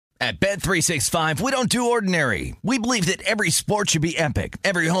At Bet365, we don't do ordinary. We believe that every sport should be epic.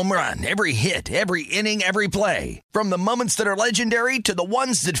 Every home run, every hit, every inning, every play. From the moments that are legendary to the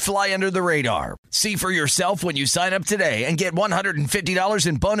ones that fly under the radar. See for yourself when you sign up today and get $150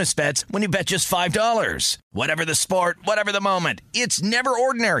 in bonus bets when you bet just $5. Whatever the sport, whatever the moment, it's never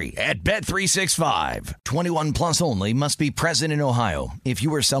ordinary at Bet365. 21 plus only. Must be present in Ohio. If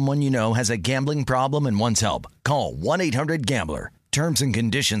you or someone you know has a gambling problem and wants help, call 1-800-GAMBLER. Terms and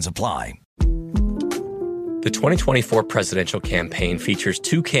conditions apply. The 2024 presidential campaign features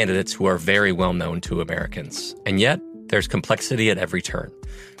two candidates who are very well known to Americans. And yet, there's complexity at every turn.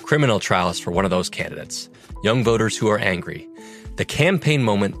 Criminal trials for one of those candidates. Young voters who are angry. The Campaign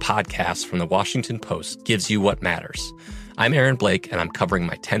Moment podcast from the Washington Post gives you what matters. I'm Aaron Blake, and I'm covering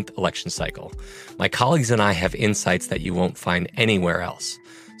my 10th election cycle. My colleagues and I have insights that you won't find anywhere else.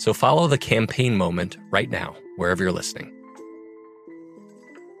 So follow The Campaign Moment right now, wherever you're listening.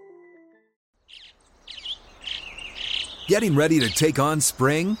 Getting ready to take on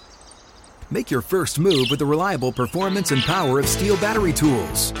spring? Make your first move with the reliable performance and power of Steel battery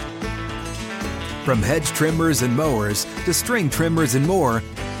tools. From hedge trimmers and mowers to string trimmers and more,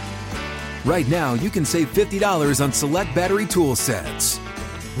 right now you can save $50 on select battery tool sets.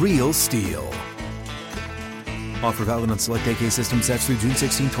 Real Steel. Offer valid on select AK system sets through June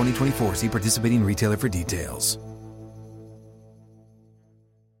 16, 2024. See participating retailer for details.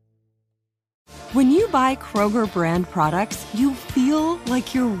 When you buy Kroger brand products, you feel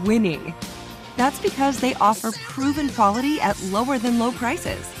like you're winning. That's because they offer proven quality at lower than low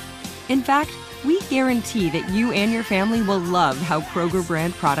prices. In fact, we guarantee that you and your family will love how Kroger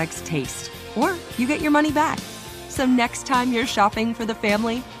brand products taste, or you get your money back. So next time you're shopping for the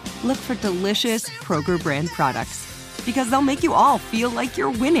family, look for delicious Kroger brand products, because they'll make you all feel like you're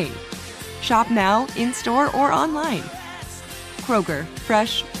winning. Shop now, in-store, or online. Kroger,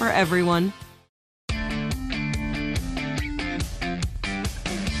 fresh for everyone.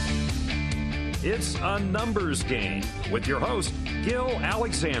 It's a numbers game with your host, Gil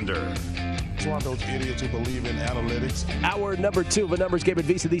Alexander. It's one of those idiots who believe in analytics. Hour number 2 of a numbers game at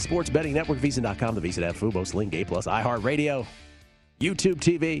VSiN, the Sports Betting Network, VSiN.com, the VSiN app, Fubo, Sling, Gay Plus, iHeartRadio, YouTube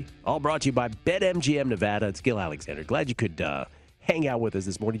TV, all brought to you by BetMGM Nevada. It's Gil Alexander. Glad you could hang out with us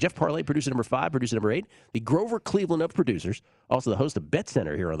this morning. Jeff Parlay, producer number 5, producer number 8, the Grover Cleveland of producers, also the host of Bet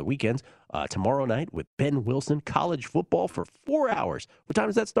Center here on the weekends. Tomorrow night with Ben Wilson, college football for 4 hours. What time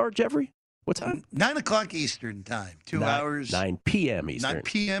does that start, Jeffrey? What time? 9 o'clock Eastern time. 2 hours. 9 p.m. Eastern. 9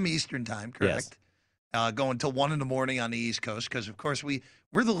 p.m. Eastern time, correct. Yes. Going till 1 in the morning on the East Coast because, of course, we're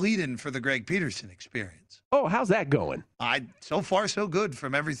the lead-in for the Greg Peterson experience. Oh, how's that going? So far, so good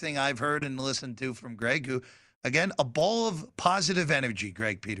from everything I've heard and listened to from Greg, who, again, a ball of positive energy,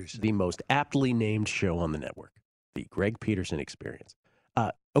 Greg Peterson. The most aptly named show on the network, the Greg Peterson experience.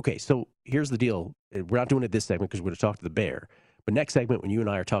 Okay, so here's the deal. We're not doing it this segment because we're going to talk to the Bear. But next segment, when you and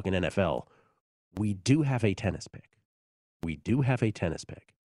I are talking NFL, we do have a tennis pick.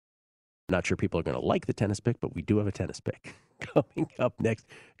 Not sure people are going to like the tennis pick, but we do have a tennis pick coming up next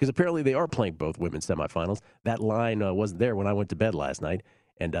because apparently they are playing both women's semifinals. That line wasn't there when I went to bed last night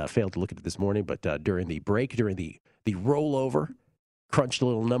and failed to look at it this morning. But during the break, during the rollover, crunched a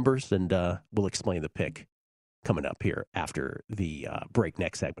little numbers, and we'll explain the pick coming up here after the break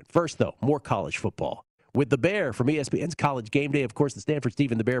next segment. First, though, more college football. With the Bear from ESPN's College Game Day, of course, the Stanford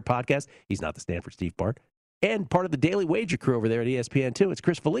Steve and the Bear podcast. He's not the Stanford Steve part. And part of the Daily Wager crew over there at ESPN, too. It's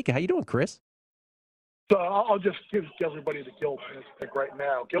Chris Felica. How you doing, Chris? So I'll just give everybody the Gil pick right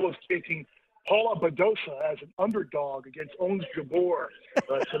now. Gil is taking Paula Badosa as an underdog against Ons Jabeur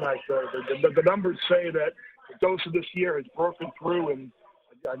tonight. The numbers say that Badosa this year has broken through, and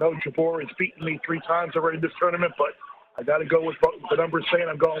I know Jabeur has beaten me 3 times already this tournament, but I got to go with the numbers saying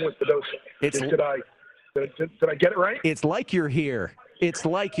I'm going with Badosa. Did I get it right? It's like you're here.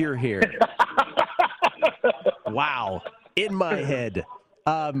 Wow. In my head.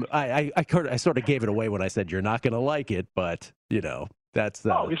 I sort of gave it away when I said you're not going to like it, but, that's...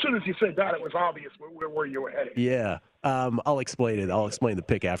 as soon as you said that, it was obvious where you were heading. Yeah. I'll explain it. I'll explain the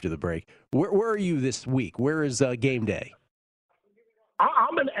pick after the break. Where are you this week? Where is game day?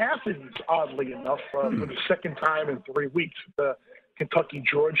 I'm in Athens, oddly enough, for the second time in 3 weeks. Kentucky,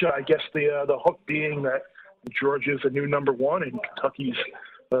 Georgia. I guess the hook being that Georgia's a new number 1 and Kentucky's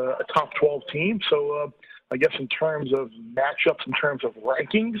a top 12 team. So I guess in terms of matchups, in terms of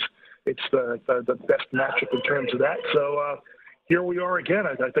rankings, it's the best matchup in terms of that. So here we are again.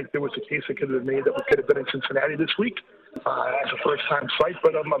 I think there was a case that could have been made that we could have been in Cincinnati this week as a first-time site,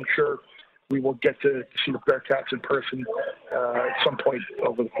 but I'm sure we will get to see the Bearcats in person at some point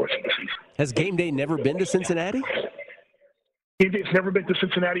over the course of the season. Has game day never been to Cincinnati? It's never been to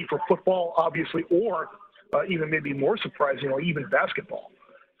Cincinnati for football, obviously, or even maybe more surprisingly, even basketball.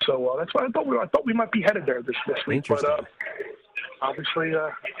 So that's why I thought we might be headed there this week. But obviously,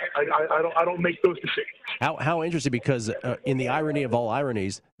 I don't make those decisions. How interesting, because in the irony of all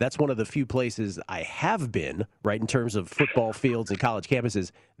ironies, that's one of the few places I have been, right, in terms of football fields and college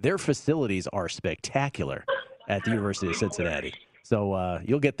campuses. Their facilities are spectacular at the University of Cincinnati. So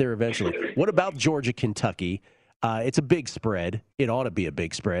you'll get there eventually. What about Georgia, Kentucky? It's a big spread. It ought to be a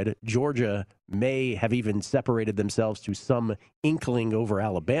big spread. Georgia may have even separated themselves to some inkling over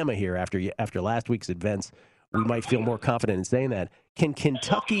Alabama here after last week's events. We might feel more confident in saying that. Can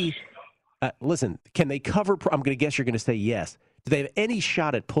Kentucky, can they cover? I'm going to guess you're going to say yes. Do they have any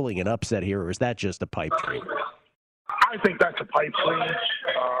shot at pulling an upset here, or is that just a pipe dream? I think that's a pipe dream.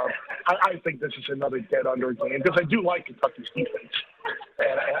 I think this is another dead under game because I do like Kentucky's defense.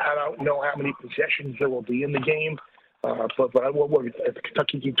 And I don't know how many possessions there will be in the game. But the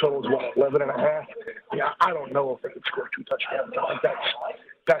Kentucky team total is 11.5. Yeah, I don't know if they could score 2 touchdowns. I think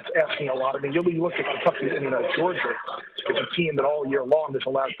that's asking a lot. I mean, you look at Kentucky and Georgia, it's a team that all year long has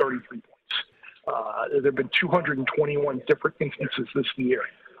allowed 33 points. There have been 221 different instances this year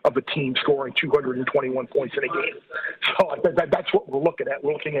of a team scoring 221 points in a game. So that's what we're looking at.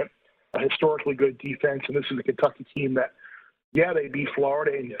 We're looking at a historically good defense, and this is a Kentucky team that, yeah, they beat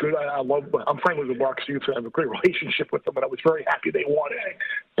Florida and good. I'm friendly with Mark Stoops. I have a great relationship with them, and I was very happy they won it.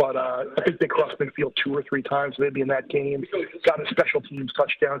 But I think they crossed midfield 2 or 3 times maybe in that game. Got a special teams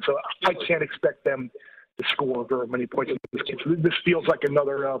touchdown, so I can't expect them to score very many points in this game. So this feels like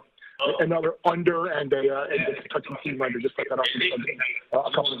another under and a Kentucky team under, just like that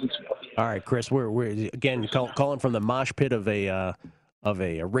a couple of weeks ago. All right, Chris, we're again calling from the mosh pit of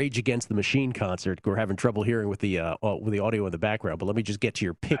a Rage Against the Machine concert. We're having trouble hearing with the audio in the background, but let me just get to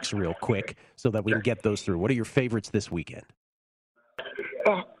your picks real quick so that we can get those through. What are your favorites this weekend?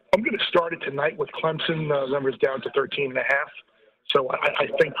 I'm going to start it tonight with Clemson. Numbers down to 13.5. So I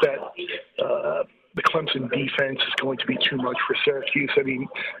think that the Clemson defense is going to be too much for Syracuse. I mean,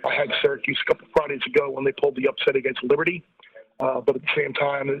 I had Syracuse a couple Fridays ago when they pulled the upset against Liberty. But at the same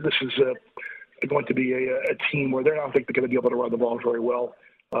time, this is going to be a team where I don't think they're going to be able to run the ball very well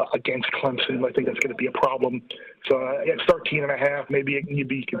against Clemson. I think that's going to be a problem. So it's 13.5. Maybe you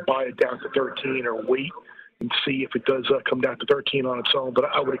can buy it down to 13 or wait and see if it does come down to 13 on its own. But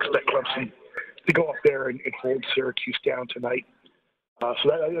I would expect Clemson to go up there and hold Syracuse down tonight.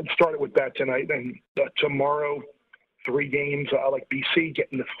 So I started with that tonight. And tomorrow, 3 games. I like BC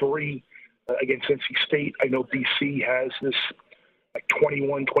getting the 3 against NC State. I know BC has this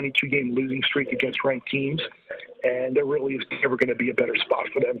 21, 22-game losing streak against ranked teams, and there really is never going to be a better spot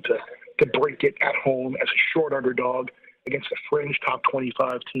for them to break it at home as a short underdog against a fringe top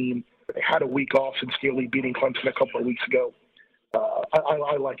 25 team. They had a week off since nearly beating Clemson a couple of weeks ago.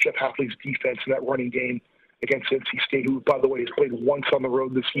 I like Jeff Hafley's defense in that running game against NC State, who, by the way, has played once on the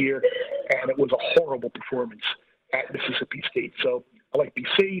road this year, and it was a horrible performance at Mississippi State. So I like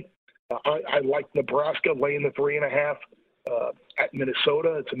BC. I like Nebraska laying the 3.5 at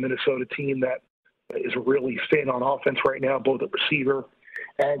Minnesota. It's a Minnesota team that is really thin on offense right now, both at receiver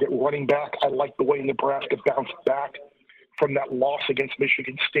and at running back. I like the way Nebraska bounced back from that loss against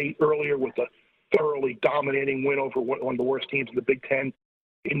Michigan State earlier with a thoroughly dominating win over one of the worst teams in the Big Ten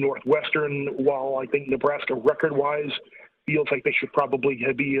in Northwestern. While I think Nebraska record-wise feels like they should probably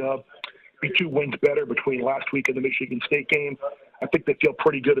be 2 wins better between last week and the Michigan State game, I think they feel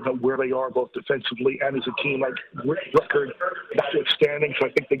pretty good about where they are both defensively and as a team, like record notwithstanding. So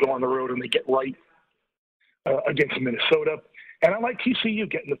I think they go on the road and they get right against Minnesota. And I like TCU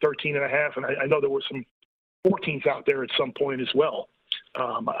getting the 13.5, and I know there were some 14s out there at some point as well.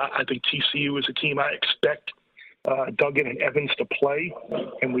 I think TCU is a team I expect Duggan and Evans to play,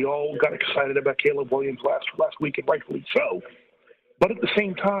 and we all got excited about Caleb Williams last week, and rightfully so. But at the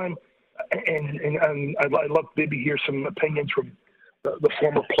same time, and I'd love to maybe hear some opinions from the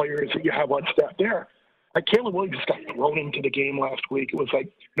former players that you have on staff there. Like Caleb Williams just got thrown into the game last week. It was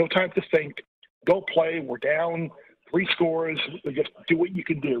like, no time to think. Go play. We're down 3 scores. Just do what you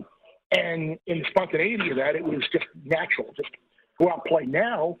can do. And in the spontaneity of that, it was just natural. Just go out and play.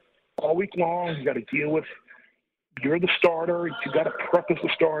 Now, all week long, you got to deal with you're the starter. You got to prep as the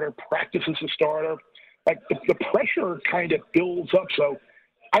starter, practice as the starter. Like the pressure kind of builds up. So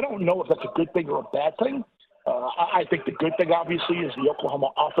I don't know if that's a good thing or a bad thing. I think the good thing, obviously, is the Oklahoma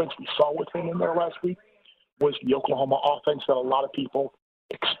offense we saw with him in there last week was the Oklahoma offense that a lot of people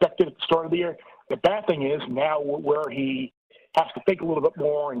expected at the start of the year. The bad thing is now where he has to think a little bit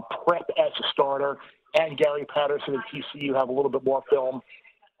more and prep as a starter, and Gary Patterson and TCU have a little bit more film,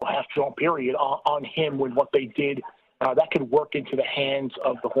 half film period, on him with what they did that could work into the hands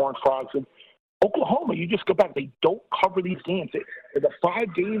of the Horned Frogs. And Oklahoma, you just go back, they don't cover these games. The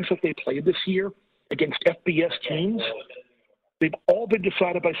 5 games that they played this year against FBS teams, they've all been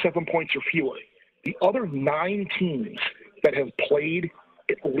decided by 7 points or fewer. The other 9 teams that have played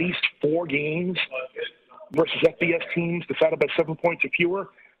at least 4 games versus FBS teams decided by 7 points or fewer,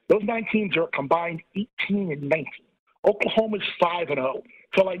 those 9 teams are combined 18 and 19. Oklahoma's 5-0.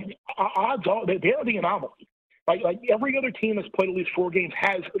 So, odds are they're the anomaly. Like every other team that's played at least 4 games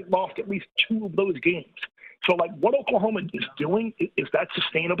has lost at least 2 of those games. So, what Oklahoma is doing, is that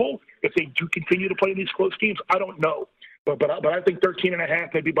sustainable if they do continue to play these close games? I don't know. But I think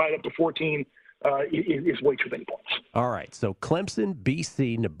 13.5, maybe buy it up to 14, is way too many points. All right, so Clemson,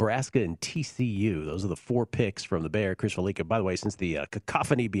 BC, Nebraska, and TCU. Those are the 4 picks from the Bear. Chris Fallica, by the way, since the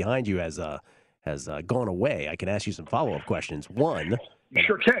cacophony behind you has gone away, I can ask you some follow-up questions. One.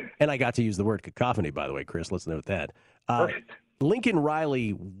 Sure can. And I got to use the word cacophony, by the way, Chris. Let's note that. Lincoln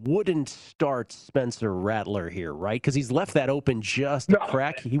Riley wouldn't start Spencer Rattler here, right? Because he's left that open just a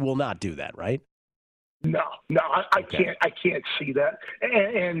crack. He will not do that, right? No, I can't see that.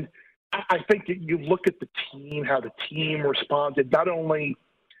 And I think that you look at the team, how the team responded, not only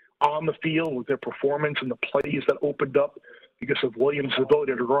on the field with their performance and the plays that opened up because of Williams'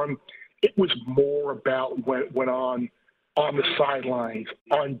 ability to run. It was more about what went on the sidelines,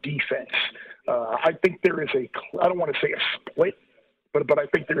 on defense. I think there is I don't want to say a split, but I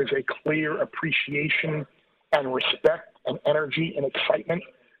think there is a clear appreciation and respect and energy and excitement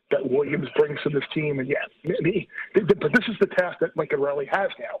that Williams brings to this team. And but this is the task that Lincoln Riley has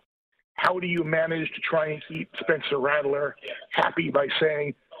now. How do you manage to try and keep Spencer Rattler happy by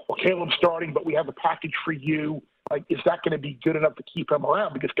saying, well, Caleb's starting, but we have a package for you? Is that going to be good enough to keep him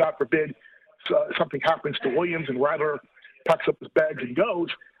around? Because God forbid something happens to Williams and Rattler packs up his bags and goes.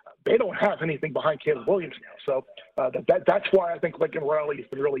 They don't have anything behind Caleb Williams now. So that's why I think Lincoln Riley has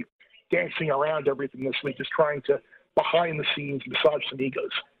been really dancing around everything this week, just trying to, behind the scenes, massage some egos.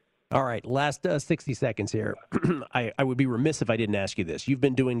 All right, last 60 seconds here. I would be remiss if I didn't ask you this. You've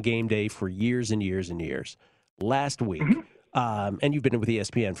been doing game day for years and years and years. Last week, and you've been with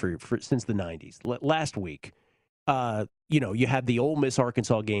ESPN for since the 90s. Last week, you had the Ole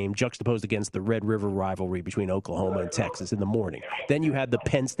Miss-Arkansas game juxtaposed against the Red River rivalry between Oklahoma and Texas in the morning. Then you had the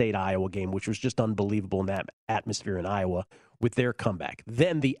Penn State-Iowa game, which was just unbelievable in that atmosphere in Iowa with their comeback.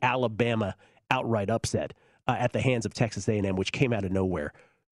 Then the Alabama outright upset at the hands of Texas A&M, which came out of nowhere.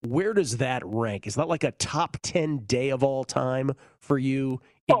 Where does that rank? Is that like a top 10 day of all time for you?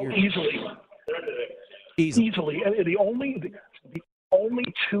 Easily. And the only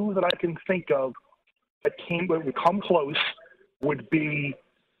 2 that I can think of that would come close would be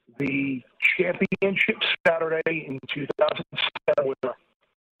the championship Saturday in 2007 with the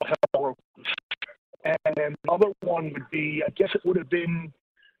and then the other one would be, I guess it would have been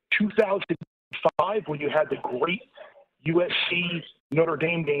 2005 when you had the great USC Notre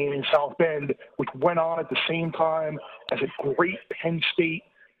Dame game in South Bend, which went on at the same time as a great Penn State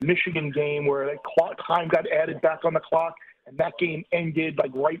Michigan game where the time got added back on the clock, and that game ended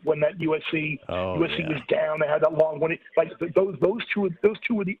right when that USC was down. They had that long one. Those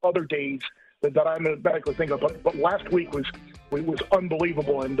two were the other days that I automatically think of. But last week was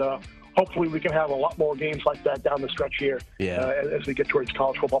unbelievable, and hopefully we can have a lot more games like that down the stretch here as we get towards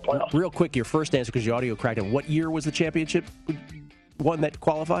college football playoffs. Real quick, your first answer, because your audio cracked in. What year was the championship one that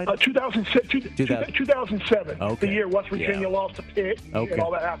qualified? 2007. Okay. The year West Virginia lost to Pitt and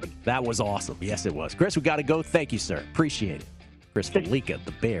all that happened. That was awesome. Yes, it was. Chris, we got to go. Thank you, sir. Appreciate it. Chris Fallica,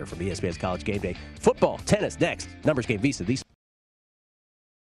 the Bear from ESPN's College Game Day. Football, tennis, next. Numbers Game Visa.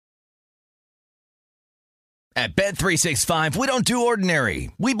 At Bet365, we don't do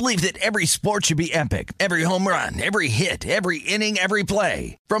ordinary. We believe that every sport should be epic. Every home run, every hit, every inning, every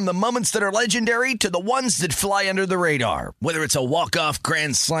play. From the moments that are legendary to the ones that fly under the radar. Whether it's a walk-off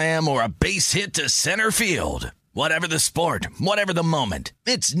grand slam or a base hit to center field. Whatever the sport, whatever the moment.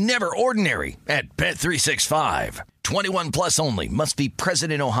 It's never ordinary at Bet365. 21 plus only. Must be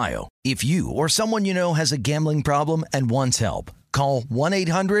present in Ohio. If you or someone you know has a gambling problem and wants help, call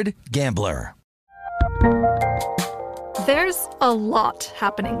 1-800-GAMBLER. There's a lot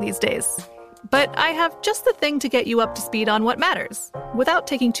happening these days, but I have just the thing to get you up to speed on what matters without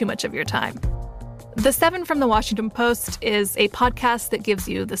taking too much of your time. The 7 from the Washington Post is a podcast that gives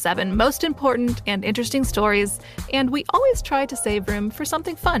you the 7 most important and interesting stories, and we always try to save room for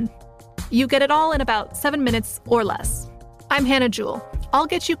something fun. You get it all in about 7 minutes or less. I'm Hannah Jewell. I'll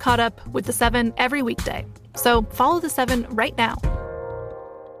get you caught up with the 7 every weekday. So follow the 7 right now.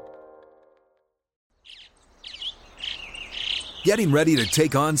 Getting ready to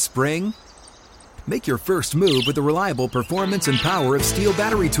take on spring? Make your first move with the reliable performance and power of Steel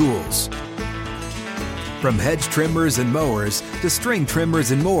battery tools. From hedge trimmers and mowers to string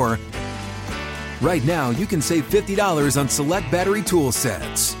trimmers and more, right now you can save $50 on select battery tool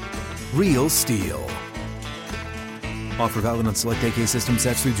sets. Real Steel. Offer valid on select AK system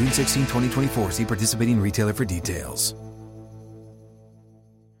sets through June 16, 2024. See participating retailer for details.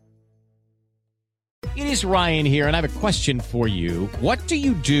 It is Ryan here, and I have a question for you. What do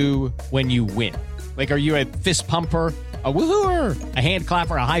you do when you win? Like, are you a fist pumper, a woohooer, a hand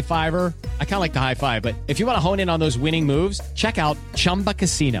clapper, a high fiver? I kind of like the high five, but if you want to hone in on those winning moves, check out Chumba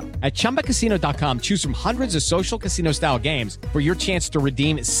Casino. At ChumbaCasino.com, choose from hundreds of social casino-style games for your chance to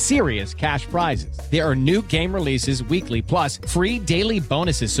redeem serious cash prizes. There are new game releases weekly, plus free daily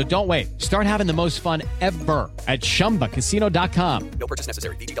bonuses, so don't wait. Start having the most fun ever at ChumbaCasino.com. No purchase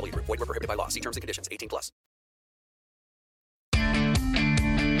necessary. VGW. Void where prohibited by law. See terms and conditions. 18+.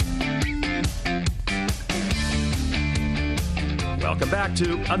 Welcome back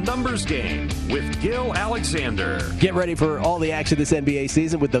to A Numbers Game with Gil Alexander. Get ready for all the action this NBA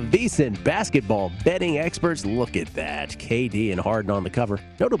season with the VSiN basketball betting experts. Look at that. KD and Harden on the cover.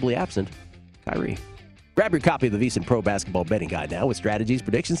 Notably absent, Kyrie. Grab your copy of the VSiN Pro Basketball Betting Guide now with strategies,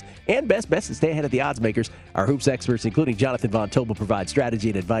 predictions, and best bets to stay ahead of the odds makers. Our hoops experts, including Jonathan Von Tobel, provide strategy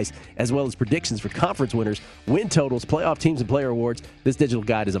and advice, as well as predictions for conference winners, win totals, playoff teams, and player awards. This digital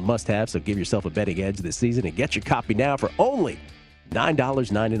guide is a must-have, so give yourself a betting edge this season and get your copy now for only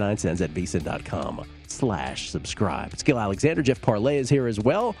 $9.99 at VSiN.com/subscribe. It's Gil Alexander. Jeff Parlay is here as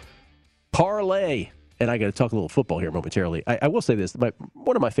well. Parlay. And I got to talk a little football here momentarily. I will say this.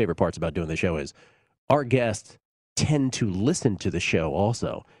 One of my favorite parts about doing the show is our guests tend to listen to the show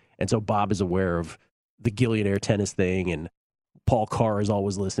also. And so Bob is aware of the Gillionaire tennis thing, and Paul Carr is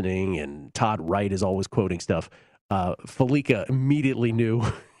always listening, and Todd Wright is always quoting stuff. Falika immediately knew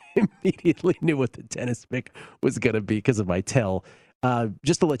what the tennis pick was going to be because of my tell.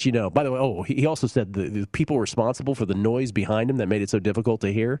 Just to let you know, by the way, he also said the people responsible for the noise behind him that made it so difficult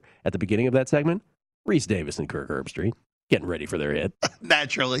to hear at the beginning of that segment, Reese Davis and Kirk Herbstreit, getting ready for their hit.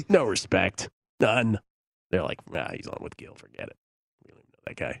 Naturally. No respect. None. They're like, he's on with Gil. Forget it. We don't even know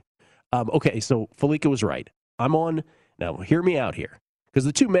that guy. Okay, so Falika was right. I'm on. Now, hear me out here. Because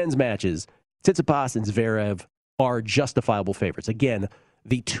the two men's matches, Tsitsipas and Zverev, are justifiable favorites. Again,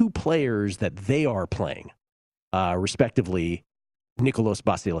 the two players that they are playing, respectively, Nicolas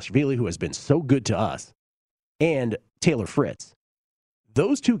Basilashvili, who has been so good to us, and Taylor Fritz.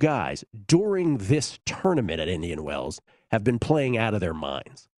 Those two guys, during this tournament at Indian Wells, have been playing out of their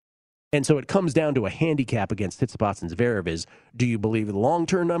minds. And so it comes down to a handicap against Tsitsipas and Zverev is, do you believe in the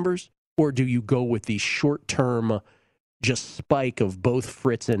long-term numbers, or do you go with the short-term just spike of both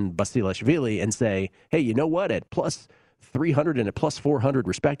Fritz and Basilashvili and say, hey, you know what, at plus 300 and at plus 400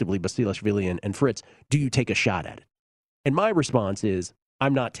 respectively, Basilashvili and Fritz, do you take a shot at it? And my response is,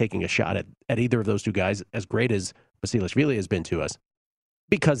 I'm not taking a shot at either of those two guys, as great as Basilashvili has been to us,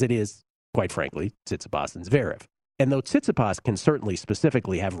 because it is, quite frankly, Tsitsipas and Zverev. And though Tsitsipas can certainly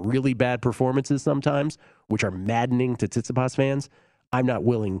specifically have really bad performances sometimes, which are maddening to Tsitsipas fans, I'm not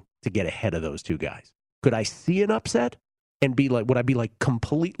willing to get ahead of those two guys. Could I see an upset and would I be like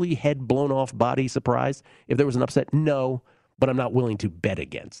completely head blown off body surprised if there was an upset? No, but I'm not willing to bet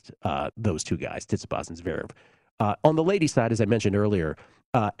against those two guys, Tsitsipas and Zverev. On the ladies' side, as I mentioned earlier,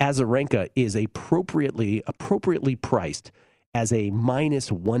 Azarenka is appropriately priced as a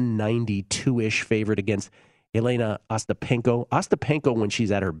minus 192-ish favorite against Elena Ostapenko. Ostapenko, when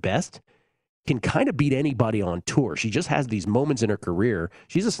she's at her best, can kind of beat anybody on tour. She just has these moments in her career.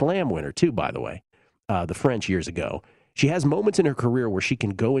 She's a slam winner, too, by the way, the French years ago. She has moments in her career where she can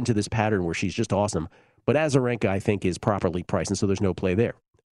go into this pattern where she's just awesome. But Azarenka, I think, is properly priced, and so there's no play there.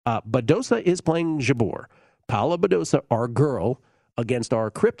 Badosa is playing Jabeur. Paula Badosa, our girl, against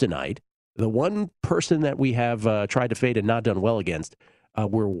our kryptonite, the one person that we have tried to fade and not done well against.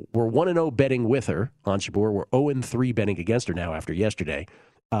 We're 1-0 betting with her on Jabeur. We're 0-3 betting against her now after yesterday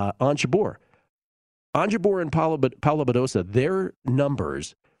on Jabeur. On Jabeur and Paula Badosa, their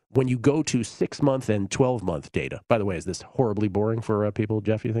numbers, when you go to 6-month and 12-month data. By the way, is this horribly boring for people,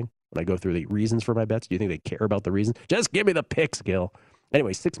 Jeff, you think? When I go through the reasons for my bets, do you think they care about the reasons? Just give me the picks, Gil.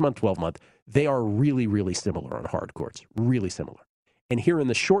 Anyway, 6-month, 12-month, they are really, really similar on hard courts. Really similar. And here in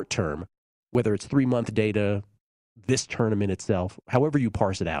the short term, whether it's 3-month data, this tournament itself, however you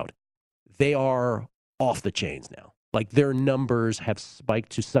parse it out, they are off the chains now. Like their numbers have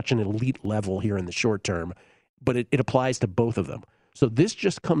spiked to such an elite level here in the short term, but it applies to both of them. So this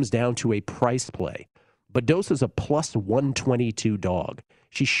just comes down to a price play. Badosa's a plus 122 dog.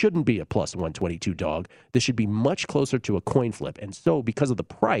 She shouldn't be a plus 122 dog. This should be much closer to a coin flip. And so because of the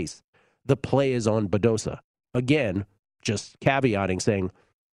price, the play is on Badosa. Again, just caveating, saying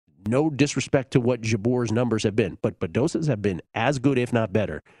no disrespect to what Jabor's numbers have been, but Badosa's have been as good, if not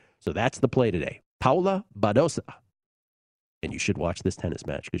better. So that's the play today. Paula Badosa. And you should watch this tennis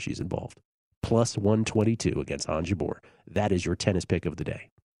match because she's involved. Plus 122 against Ons Jabeur. That is your tennis pick of the day.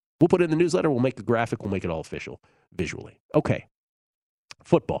 We'll put it in the newsletter. We'll make a graphic. We'll make it all official visually. Okay.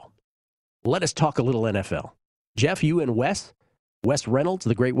 Football. Let us talk a little NFL. Jeff, you and Wes Reynolds,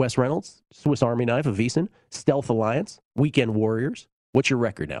 the great Wes Reynolds, Swiss Army knife of VEASAN, Stealth Alliance, Weekend Warriors. What's your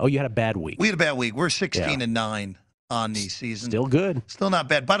record now? Oh, you had a bad week. We had a bad week. We're 16-9 on the season. Still good. Still not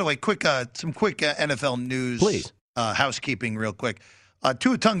bad. By the way, some quick NFL news. Please. Housekeeping real quick.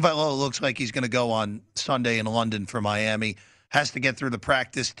 Tua Tagovailoa looks like he's going to go on Sunday in London for Miami. Has to get through the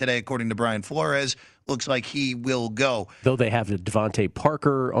practice today, according to Brian Flores. Looks like he will go. Though they have Devontae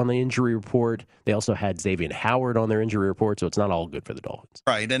Parker on the injury report. They also had Xavier Howard on their injury report, so it's not all good for the Dolphins.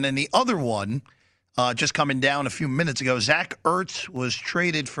 Right, and then the other one, just coming down a few minutes ago, Zach Ertz was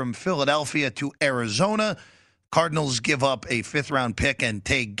traded from Philadelphia to Arizona. Cardinals give up a fifth-round pick, and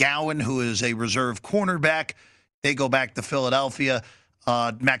Tay Gowan, who is a reserve cornerback, they go back to Philadelphia.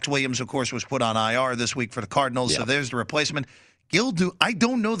 Max Williams, of course, was put on IR this week for the Cardinals, so there's the replacement. Gil, I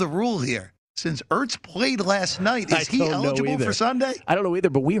don't know the rule here. Since Ertz played last night, is he eligible for Sunday? I don't know either,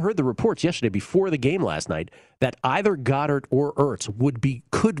 but we heard the reports yesterday before the game last night that either Goddard or Ertz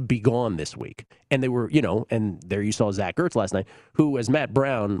could be gone this week. And they were, and there you saw Zach Ertz last night, who, as Matt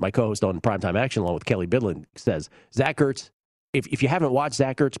Brown, my co-host on Primetime Action, along with Kelly Bidlin, says, Zach Ertz, if you haven't watched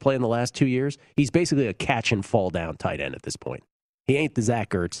Zach Ertz play in the last 2 years, he's basically a catch and fall down tight end at this point. He ain't the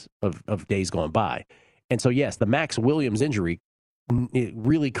Zach Ertz of days gone by. And so, yes, the Max Williams injury, it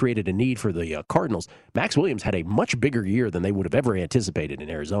really created a need for the Cardinals. Max Williams had a much bigger year than they would have ever anticipated in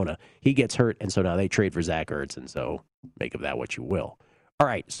Arizona. He gets hurt, and so now they trade for Zach Ertz, and so make of that what you will. All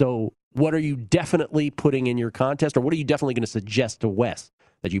right, so what are you definitely putting in your contest, or what are you definitely going to suggest to Wes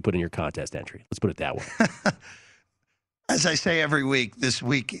that you put in your contest entry? Let's put it that way. As I say every week, this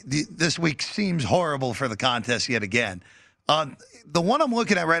week seems horrible for the contest yet again. The one I'm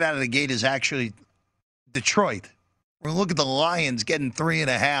looking at right out of the gate is actually Detroit. We're going to look at the Lions getting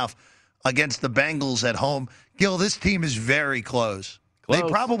 3.5 against the Bengals at home. Gil, this team is very close. They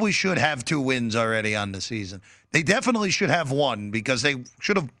probably should have 2 wins already on the season. They definitely should have 1 because they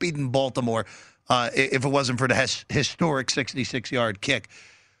should have beaten Baltimore if it wasn't for the historic 66-yard kick.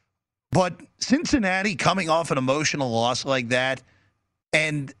 But Cincinnati coming off an emotional loss like that,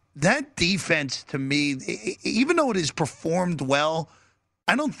 and that defense to me, even though it has performed well,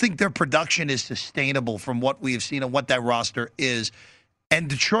 I don't think their production is sustainable from what we have seen and what that roster is. And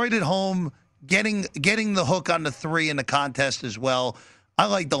Detroit at home, getting the hook on the 3 in the contest as well. I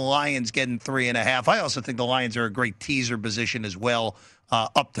like the Lions getting 3.5. I also think the Lions are a great teaser position as well,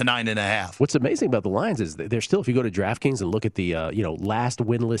 up to 9.5. What's amazing about the Lions is they're still, if you go to DraftKings and look at the last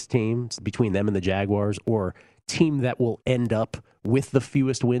winless teams between them and the Jaguars, or team that will end up with the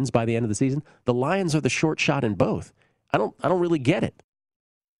fewest wins by the end of the season, the Lions are the short shot in both. I don't really get it.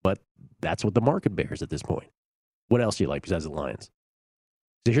 But that's what the market bears at this point. What else do you like besides the Lions?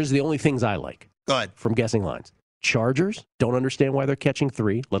 So here's the only things I like. Go ahead. From guessing lines. Chargers, don't understand why they're catching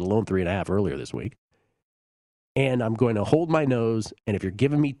 3, let alone 3.5 earlier this week. And I'm going to hold my nose, and if you're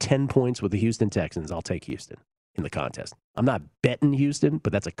giving me 10 points with the Houston Texans, I'll take Houston in the contest. I'm not betting Houston,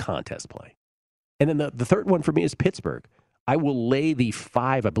 but that's a contest play. And then the third one for me is Pittsburgh. I will lay the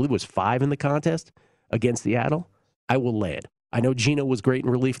 5, I believe it was 5 in the contest against Seattle. I will lay it. I know Geno was great in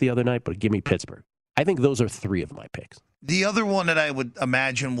relief the other night, but give me Pittsburgh. I think those are 3 of my picks. The other one that I would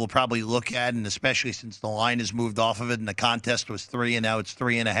imagine we'll probably look at, and especially since the line has moved off of it and the contest was 3 and now it's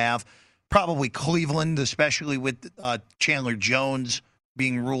 3.5, probably Cleveland, especially with Chandler Jones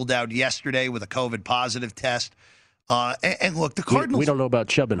being ruled out yesterday with a COVID positive test. And look, the Cardinals... We don't know about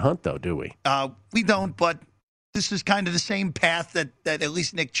Chubb and Hunt, though, do we? We don't, but this is kind of the same path that at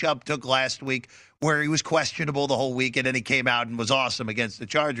least Nick Chubb took last week, where he was questionable the whole week, and then he came out and was awesome against the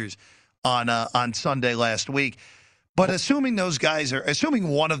Chargers on Sunday last week. But assuming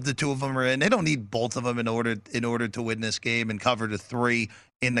one of the 2 of them are in, they don't need both of them in order to win this game and cover the 3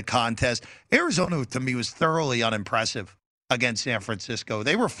 in the contest. Arizona, to me, was thoroughly unimpressive against San Francisco.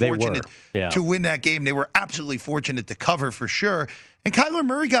 They were fortunate to win that game. They were absolutely fortunate to cover for sure. And Kyler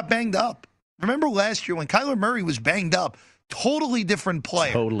Murray got banged up. Remember last year when Kyler Murray was banged up? Totally different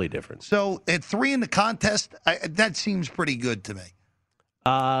player. Totally different. So at 3 in the contest, that seems pretty good to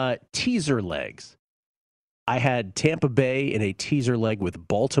me. Teaser legs. I had Tampa Bay in a teaser leg with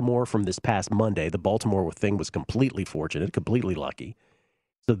Baltimore from this past Monday. The Baltimore thing was completely fortunate, completely lucky.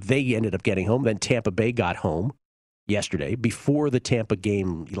 So they ended up getting home. Then Tampa Bay got home. yesterday before the Tampa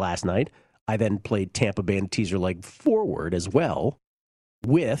game last night. I then played Tampa Bay and teaser leg forward as well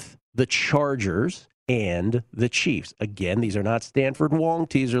with the Chargers and the Chiefs. Again, these are not Stanford Wong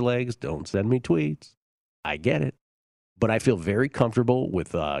teaser legs. Don't send me tweets. I get it. But I feel very comfortable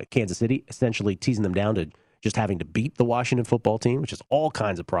with Kansas City essentially teasing them down to just having to beat the Washington football team, which has all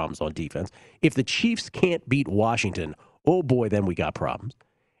kinds of problems on defense. If the Chiefs can't beat Washington, oh boy, then we got problems.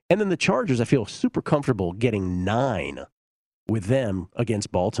 And then the Chargers, I feel super comfortable getting 9 with them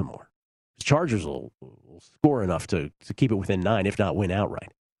against Baltimore. The Chargers will score enough to keep it within 9, if not win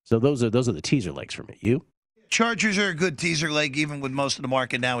outright. So those are the teaser legs for me. You? Chargers are a good teaser leg, even with most of the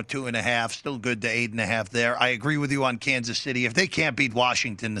market now at 2.5. Still good to 8.5 there. I agree with you on Kansas City. If they can't beat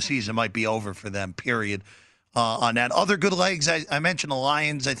Washington, the season might be over for them, period. On that. Other good legs, I mentioned the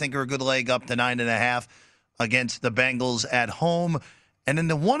Lions, I think, are a good leg up to 9.5 against the Bengals at home. And then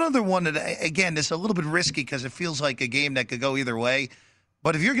the one other one that, again, this is a little bit risky because it feels like a game that could go either way.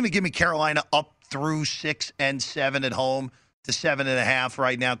 But if you're going to give me Carolina up through 6 and 7 at home to 7.5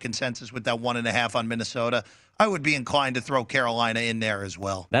 right now, consensus with that 1.5 on Minnesota, I would be inclined to throw Carolina in there as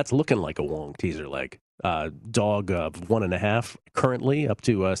well. That's looking like a Wong teaser leg. Dog of 1.5 currently up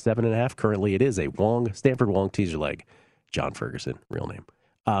to 7.5. Currently, it is a Stanford Wong teaser leg. John Ferguson, real name.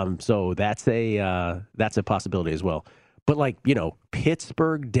 So that's a possibility as well. But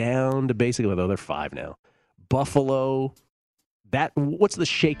Pittsburgh down to basically, though they're 5 now. Buffalo. What's the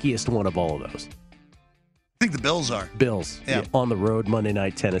shakiest one of all of those? I think the Bills are. Bills. Yeah. On the road, Monday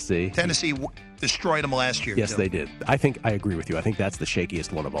night, Tennessee. Tennessee destroyed them last year. Yes, too. They did. I agree with you. I think that's the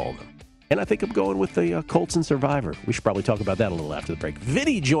shakiest one of all of them. And I think I'm going with the Colts and Survivor. We should probably talk about that a little after the break.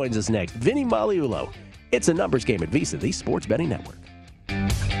 Vinny joins us next. Vinny Magliulo. It's a numbers game at VSiN, the Sports Betting Network.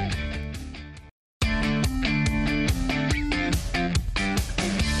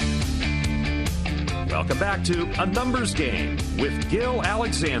 Welcome back to A Numbers Game with Gil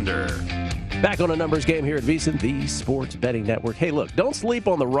Alexander. Back on A Numbers Game here at VSiN, the Sports Betting Network. Hey, look, don't sleep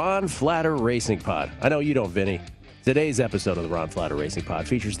on the Ron Flatter Racing Pod. I know you don't, Vinny. Today's episode of the Ron Flatter Racing Pod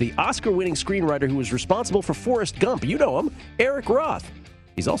features the Oscar-winning screenwriter who was responsible for Forrest Gump. You know him, Eric Roth.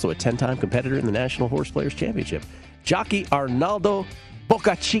 He's also a 10-time competitor in the National Horse Players Championship. Jockey Arnaldo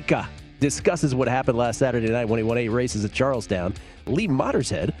Bocachica discusses what happened last Saturday night when he won 8 races at Charlestown. Lee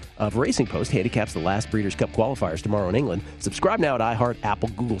Mottershead of Racing Post handicaps the last Breeders' Cup qualifiers tomorrow in England. Subscribe now at iHeart, Apple,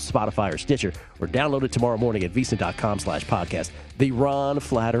 Google, Spotify, or Stitcher, or download it tomorrow morning at VSiN.com/podcast. The Ron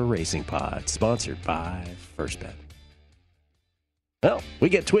Flatter Racing Pod, sponsored by First Bet. Well, we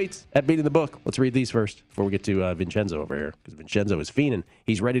get tweets at Beating the Book. Let's read these first before we get to Vincenzo over here, because Vincenzo is fiending.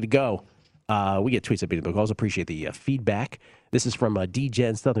 He's ready to go. We get tweets at Beating the Book. I also appreciate the feedback. This is from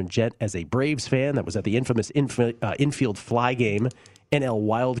D-Gen Southern Jet. As a Braves fan that was at the infamous infield fly game, NL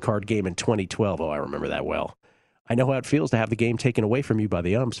wildcard game in 2012. Oh, I remember that well. I know how it feels to have the game taken away from you by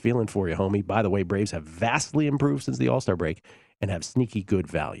the umps. Feeling for you, homie. By the way, Braves have vastly improved since the All-Star break and have sneaky good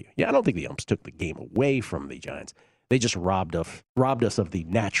value. Yeah, I don't think the umps took the game away from the Giants. They just robbed us of the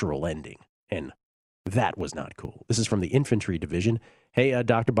natural ending, and that was not cool. This is from the infantry division. Hey,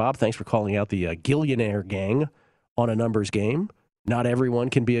 Dr. Bob, thanks for calling out the Gillionaire gang on A Numbers Game. Not everyone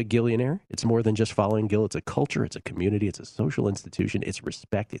can be a Gillionaire. It's more than just following Gill. It's a culture. It's a community. It's a social institution. It's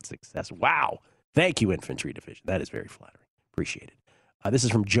respect. It's success. Wow. Thank you, infantry division. That is very flattering. Appreciate it. This is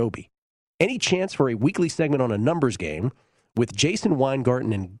from Joby. Any chance for a weekly segment on A Numbers Game with Jason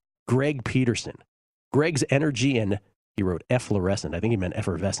Weingarten and Greg Peterson? Greg's energy and, he wrote efflorescent, I think he meant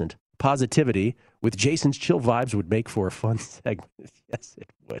effervescent, positivity with Jason's chill vibes would make for a fun segment. Yes, it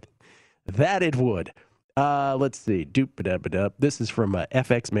would. That it would. Let's see. Doop-a-dub-a-dub. This is from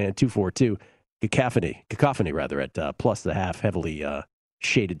FXman242. Cacophony rather, at plus the half, heavily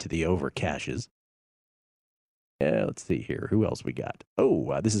shaded to the over caches. Let's see here. Who else we got?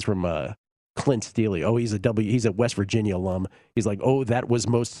 This is from Clint Steely. He's a West Virginia alum. He's like, that was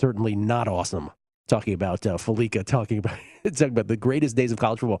most certainly not awesome. Talking about Felica, talking about the greatest days of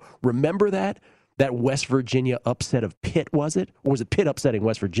college football. Remember that West Virginia upset of Pitt, was it? Or was it Pitt upsetting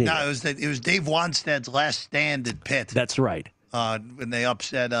West Virginia? No, it was Dave Wanstead's last stand at Pitt. That's right. When they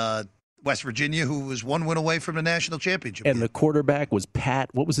upset West Virginia, who was one win away from the national championship. And the quarterback was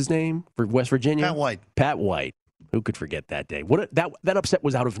Pat, what was his name for West Virginia? Pat White. Who could forget that day? That upset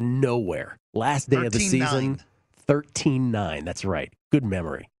was out of nowhere. Last day of the season, 13-9. That's right. Good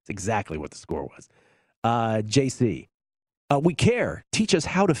memory. It's exactly what the score was. JC, we care. Teach us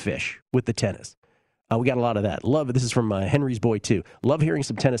how to fish with the tennis. We got a lot of that. Love. This is from Henry's Boy, too. Love hearing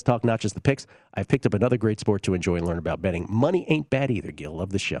some tennis talk, not just the picks. I've picked up another great sport to enjoy and learn about betting. Money ain't bad either, Gil. Love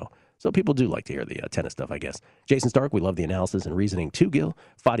the show. So people do like to hear the tennis stuff, I guess. Jason Stark, we love the analysis and reasoning too, Gil.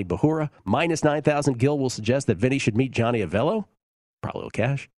 Fadi Bahura, minus 9,000. Gil will suggest that Vinny should meet Johnny Avello. Probably will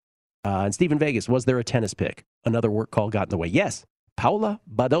cash. And Stephen Vegas, was there a tennis pick? Another work call got in the way. Yes, Paula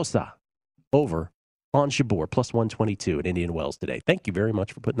Badosa over on Jabeur, plus 122 at Indian Wells today. Thank you very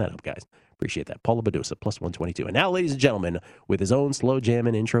much for putting that up, guys. Appreciate that. Paula Badosa, plus 122. And now, ladies and gentlemen, with his own slow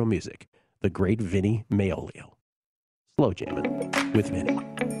jamming intro music, the great Vinny Maolio. Slow jamming with Vinny.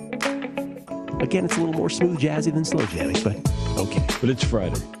 Again, it's a little more smooth jazzy than slow jamming, but okay. But it's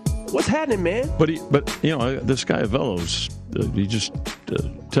Friday. What's happening, man? But this guy Avello's, he just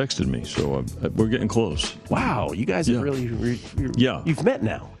texted me, so we're getting close. Wow, you guys are really, you've met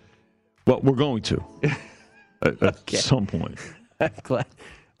now. Well, we're going to at some point. I'm glad.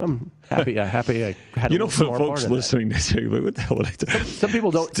 I'm happy. I had a for folks listening, they say, "What the hell did I do?" Some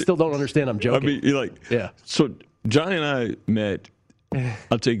people still don't understand. I'm joking. I mean, you're like, yeah. So Johnny and I met.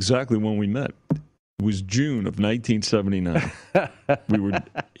 I'll tell you exactly when we met. It was June of 1979.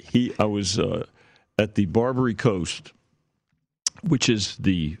 I was at the Barbary Coast, which is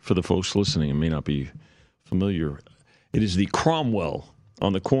for the folks listening, it may not be familiar. It is the Cromwell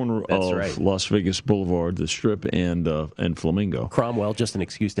on the corner of Las Vegas Boulevard, the Strip, and Flamingo. Cromwell, just an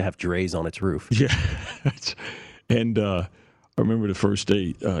excuse to have drays on its roof. Yeah, and I remember the first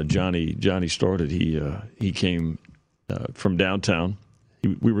day Johnny started. He came from downtown.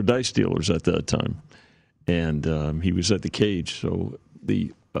 We were dice dealers at that time, and he was at the cage. So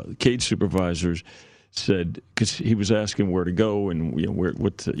the cage supervisors said, because he was asking where to go and where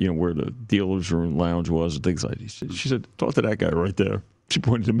the dealers room lounge was and things like that. She said, talk to that guy right there. She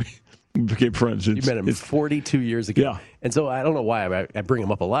pointed to me. We became friends. You met him 42 years ago. Yeah. And so I don't know why I bring him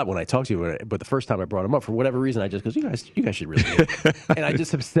up a lot when I talk to you, but the first time I brought him up, for whatever reason, I just goes, you guys should really do it. And I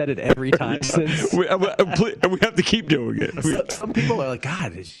just have said it every time since. We have to keep doing it. Some people are like,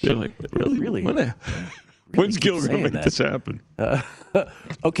 God, they're like, really? When's Gil going to make this happen?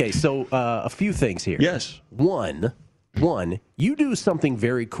 Okay, so a few things here. Yes. One, you do something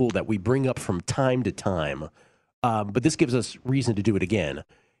very cool that we bring up from time to time, but this gives us reason to do it again.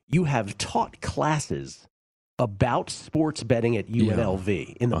 You have taught classes about sports betting at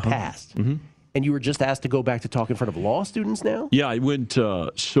UNLV in the past, and you were just asked to go back to talk in front of law students now? Yeah, I went.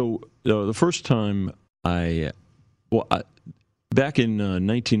 The first time back in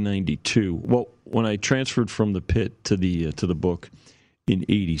 1992. Well, when I transferred from the Pit to the book in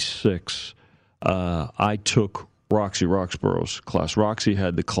 '86, I took Roxy Roxborough's class. Roxy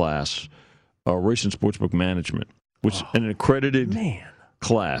had the class Race and Sportsbook Management, which is an accredited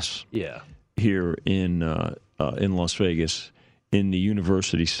class here in Las Vegas in the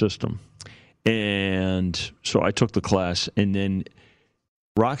university system. And so I took the class, and then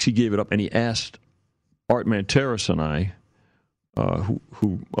Roxy gave it up, and he asked Art Manteris and I,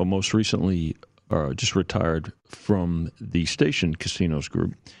 who most recently just retired from the Station Casinos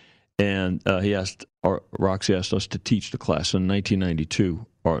Group, and Roxy asked us to teach the class. In 1992,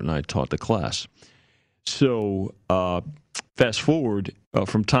 Art and I taught the class. So fast forward,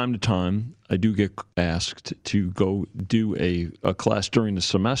 from time to time, I do get asked to go do a class during the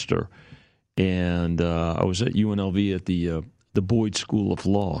semester, and I was at UNLV at the Boyd School of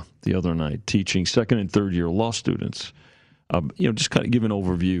Law the other night, teaching second and third year law students. Just kind of give an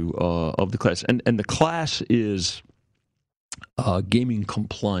overview of the class, and the class is gaming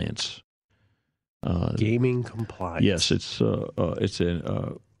compliance. Gaming compliance. Yes, it's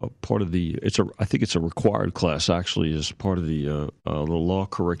a part of the. I think it's a required class actually, as part of the law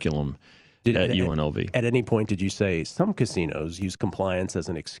curriculum at UNLV. At any point, did you say some casinos use compliance as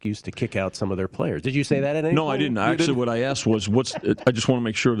an excuse to kick out some of their players? Did you say that at any point? No, I didn't. Actually, what I asked was, I just want to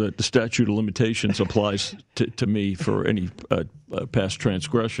make sure that the statute of limitations applies to me for any past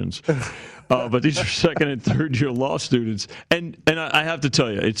transgressions. But these are second and third year law students, and I have to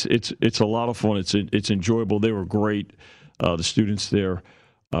tell you, it's a lot of fun. It's enjoyable. They were great. The students there.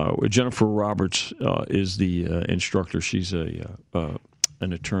 Jennifer Roberts is the instructor. She's an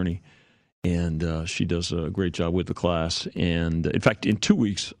attorney. And she does a great job with the class. And, in fact, in 2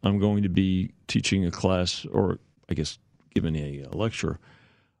 weeks, I'm going to be teaching a class, or I guess giving a lecture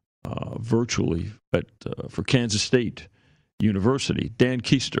virtually for Kansas State University. Dan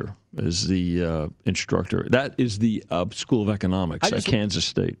Keister is the instructor. That is the School of Economics at Kansas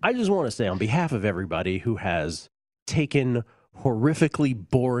State. I just want to say, on behalf of everybody who has taken horrifically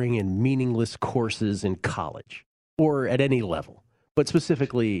boring and meaningless courses in college or at any level, but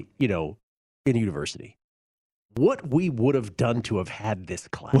specifically, in university, what we would have done to have had this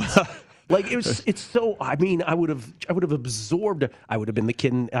class. Like it's so. I mean, I would have absorbed. I would have been the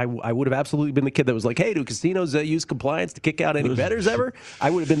kid. I would have absolutely been the kid that was like, "Hey, do casinos use compliance to kick out any bettors ever?" I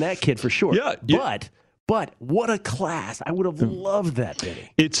would have been that kid for sure. Yeah. But what a class! I would have loved that,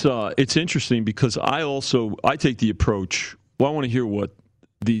 Benny. It's interesting because I take the approach. Well, I want to hear what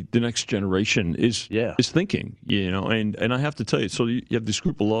the next generation is thinking, and I have to tell you. So you have this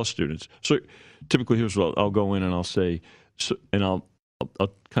group of law students. So typically, here's what I'll go in and I'll say, and I'll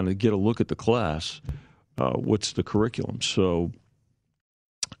kind of get a look at the class. What's the curriculum? So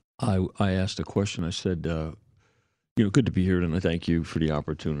I asked a question. I said, good to be here, and I thank you for the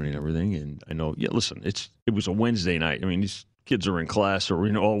opportunity and everything. And I know, listen, it was a Wednesday night. I mean, these kids are in class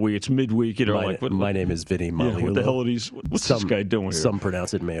or all week. It's midweek. My name is Vinny Maliulo. What the hell are these? What's this guy doing here? Some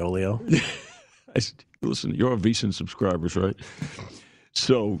pronounce it Maolio. Listen, you're our VSiN subscribers, right?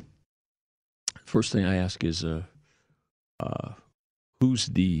 So first thing I ask is, who's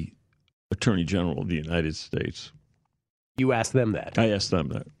the Attorney General of the United States? You asked them that. I asked them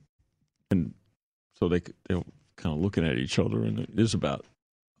that. And so they're kind of looking at each other, and there's about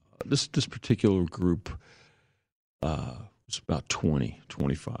this particular group it's about 20,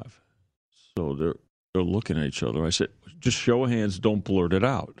 25. So they're looking at each other. I said, just show of hands, don't blurt it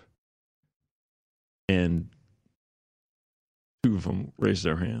out. And two of them raised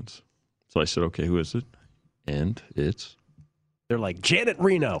their hands. So I said, okay, who is it? And it's... They're like, Janet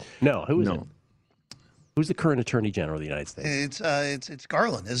Reno. No, who is it? Who's the current Attorney General of the United States? It's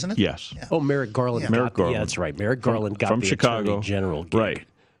Garland, isn't it? Yes. Yeah. Oh, Merrick Garland. Merrick Garland. Yeah, that's right. Merrick Garland got from the Chicago. Attorney General gig. Right.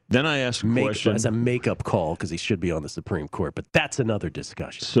 Then I asked a question. As a makeup call, because he should be on the Supreme Court, but that's another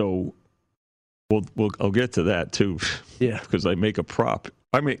discussion. So, I'll get to that too. Yeah. Because I make a prop.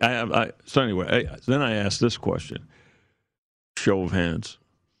 So anyway, then I asked this question. Show of hands.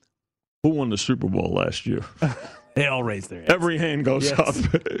 Who won the Super Bowl last year? They all raise their hands. Every hand goes up.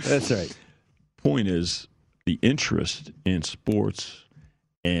 That's right. Point is the interest in sports.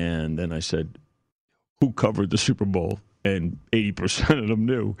 And then I said, who covered the Super Bowl? And 80% of them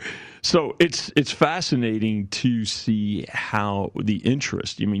knew. So it's fascinating to see how the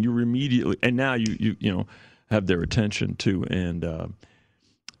interest. I mean, you're immediately, and now you have their attention too. And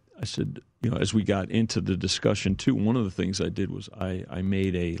I said, as we got into the discussion too, one of the things I did was I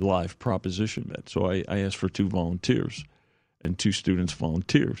made a live proposition bet. So I asked for 2 volunteers, and 2 students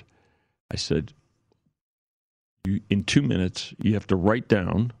volunteered. I said, in 2 minutes, you have to write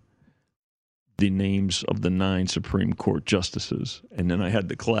down the names of the 9 Supreme Court justices, and then I had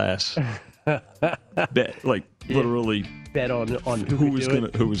the class bet, literally bet on who was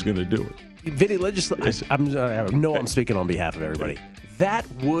gonna do it. Vinny, I'm speaking on behalf of everybody. That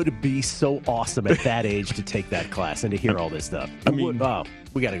would be so awesome at that age to take that class and to hear all this stuff.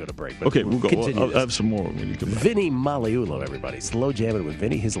 We got to go to break. But okay, we'll go. I'll have some more when you come back. Vinny Maliulo, everybody. Slow jamming with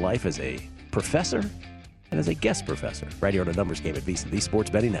Vinny. His life as a professor and as a guest professor. Right here on a numbers game at VSiN, the Sports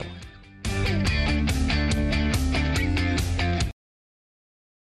Betting Network.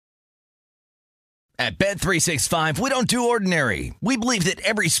 At Bet365, we don't do ordinary. We believe that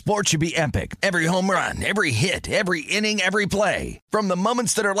every sport should be epic. Every home run, every hit, every inning, every play. From the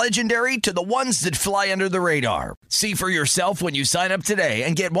moments that are legendary to the ones that fly under the radar. See for yourself when you sign up today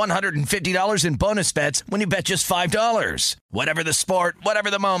and get $150 in bonus bets when you bet just $5. Whatever the sport, whatever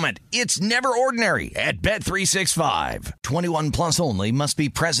the moment, it's never ordinary at Bet365. 21 plus only. Must be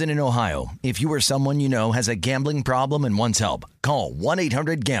present in Ohio. If you or someone you know has a gambling problem and wants help, call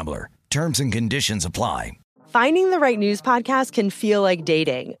 1-800-GAMBLER. Terms and conditions apply. Finding the right news podcast can feel like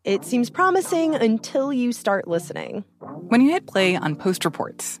dating. It seems promising until you start listening. When you hit play on Post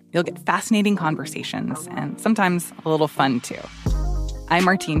Reports, you'll get fascinating conversations and sometimes a little fun, too. I'm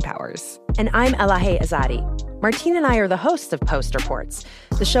Martine Powers. And I'm Elahe Azadi. Martine and I are the hosts of Post Reports.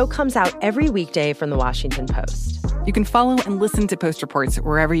 The show comes out every weekday from The Washington Post. You can follow and listen to Post Reports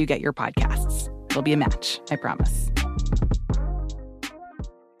wherever you get your podcasts. It'll be a match, I promise.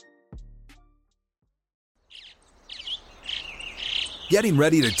 Getting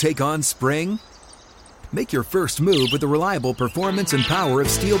ready to take on spring? Make your first move with the reliable performance and power of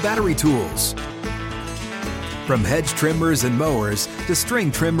Steel battery tools. From hedge trimmers and mowers to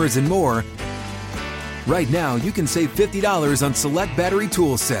string trimmers and more, right now you can save $50 on select battery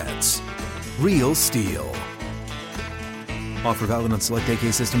tool sets. Real Steel. Offer valid on select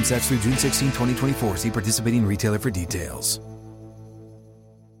AK system sets through June 16, 2024. See participating retailer for details.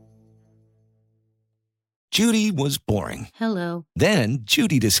 Judy was boring. Hello. Then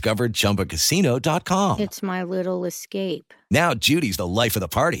Judy discovered ChumbaCasino.com. It's my little escape. Now Judy's the life of the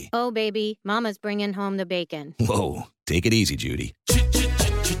party. Oh, baby, mama's bringing home the bacon. Whoa, take it easy, Judy.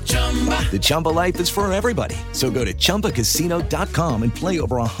 The Chumba life is for everybody. So go to ChumbaCasino.com and play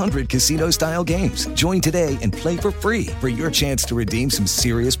over 100 casino-style games. Join today and play for free for your chance to redeem some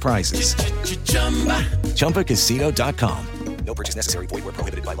serious prizes. ChumbaCasino.com. No purchase necessary. Void where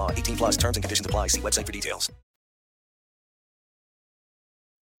prohibited by law. 18 plus terms and conditions apply. See website for details.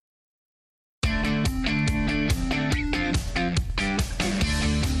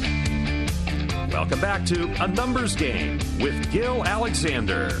 Welcome back to A Numbers Game with Gil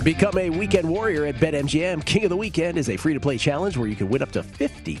Alexander. Become a weekend warrior at BetMGM. King of the Weekend is a free-to-play challenge where you can win up to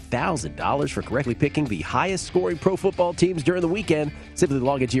 $50,000 for correctly picking the highest-scoring pro football teams during the weekend. Simply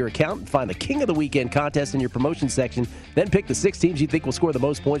log into your account and find the King of the Weekend contest in your promotion section. Then pick the 6 teams you think will score the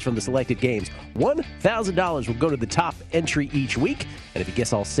most points from the selected games. $1,000 will go to the top entry each week. And if you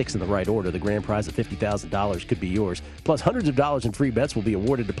guess all 6 in the right order, the grand prize of $50,000 could be yours. Plus, hundreds of dollars in free bets will be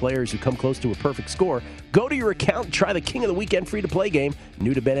awarded to players who come close to a perfect score. Go to your account and try the King of the Weekend free-to-play game.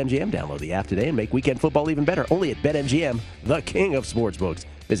 New to BetMGM, download the app today and make weekend football even better. Only at BetMGM, the king of sportsbooks.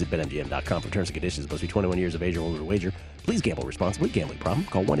 Visit BetMGM.com for terms and conditions. Must be 21 years of age or older to wager. Please gamble responsibly. Gambling problem?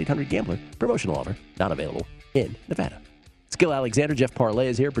 Call 1-800-GAMBLER. Promotional offer not available in Nevada. It's Gil Alexander. Jeff Parlay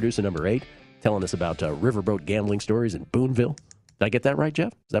is here, producer number 8, telling us about riverboat gambling stories in Boonville. Did I get that right,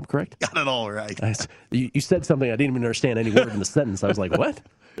 Jeff? Is that correct? Got it all right. You said something I didn't even understand any word in the sentence. I was like, what?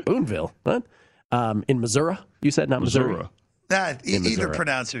 Boonville? What? In Missouri? You said not Missouri. Either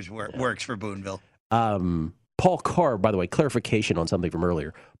pronouncer works for Boonville. Paul Carr, by the way, clarification on something from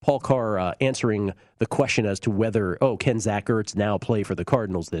earlier. Paul Carr answering the question as to whether, can Zach Ertz now play for the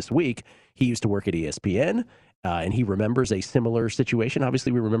Cardinals this week? He used to work at ESPN, and he remembers a similar situation.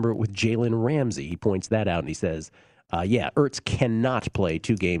 Obviously, we remember it with Jalen Ramsey. He points that out, and he says, Ertz cannot play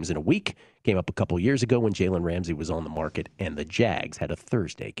 2 games in a week. Came up a couple years ago when Jalen Ramsey was on the market, and the Jags had a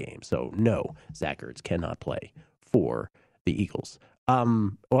Thursday game. So, no, Zach Ertz cannot play for the Eagles. We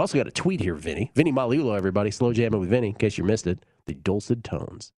also got a tweet here, Vinny. Vinny Magliulo, everybody. Slow jamming with Vinny, in case you missed it. The dulcet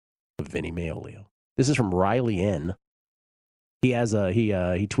tones of Vinny Magliulo. This is from Riley N. He has he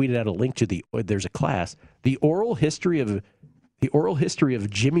tweeted out a link to there's a class, the oral history of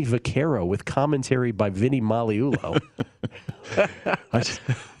Jimmy Vaccaro with commentary by Vinny Magliulo.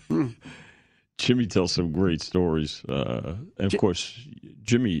 Jimmy tells some great stories, and of course,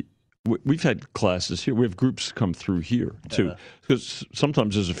 Jimmy. We've had classes here. We have groups come through here, too, because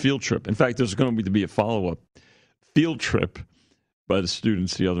sometimes there's a field trip. In fact, there's going to be a follow-up field trip by the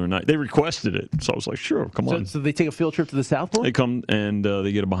students the other night. They requested it, so I was like, sure, come on. So they take a field trip to the South Pole? They come, and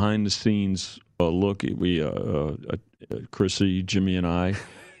they get a behind-the-scenes look. Chrissy, Jimmy, and I.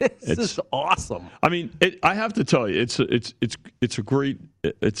 This is awesome. I mean, I have to tell you, it's a great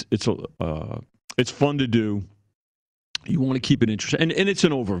it's fun to do. You want to keep it interesting, and it's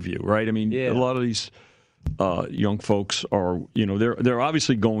an overview, right? I mean, a lot of these young folks are, they're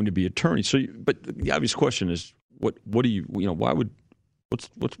obviously going to be attorneys. So, but the obvious question is, what's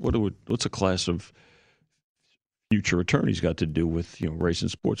a class of future attorneys got to do with race and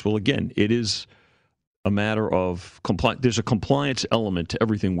sports? Well, again, it is a matter of compliance. There's a compliance element to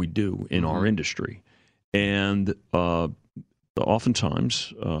everything we do in our industry, and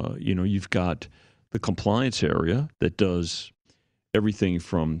oftentimes, you've got the compliance area that does everything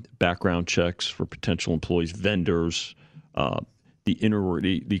from background checks for potential employees, vendors,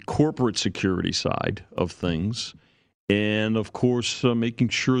 the corporate security side of things, and of course making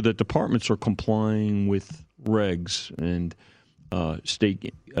sure that departments are complying with regs and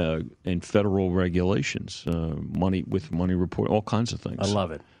state and federal regulations, money report, all kinds of things. I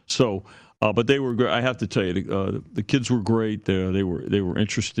love it. So. But they were great. I have to tell you, the kids were great. They were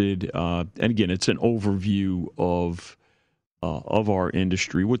interested. And again, it's an overview of our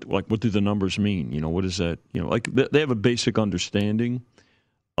industry. What do the numbers mean? What is that? They have a basic understanding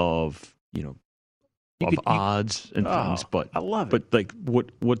of odds and things. But I love it. But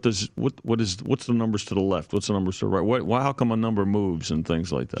what's the numbers to the left? What's the numbers to the right? Why? How come a number moves and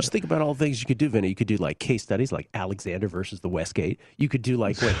things like that? Just think about all the things you could do, Vinny. You could do like case studies, like Alexander versus the Westgate. You could do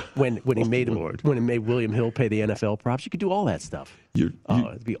like when he made William Hill pay the NFL props. You could do all that stuff.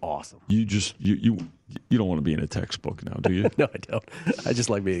 It'd be awesome. You don't want to be in a textbook now, do you? No, I don't. I just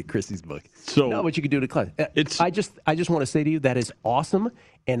like being in Christy's book. So not what you could do to class. I just want to say to you that is awesome,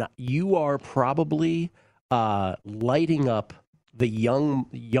 and you are probably lighting up the young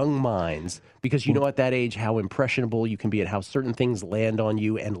minds, because at that age how impressionable you can be and how certain things land on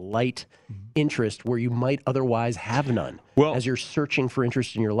you and light interest where you might otherwise have none as you're searching for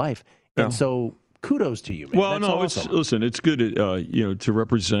interest in your life. And so kudos to you, man. Well, That's awesome. It's good, to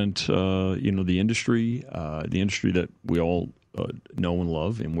represent, the industry that we all know and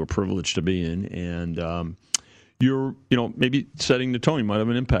love, and we're privileged to be in. And, you're, maybe setting the tone. You might have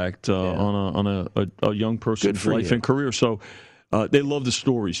an impact on a young person's life and career. So they love the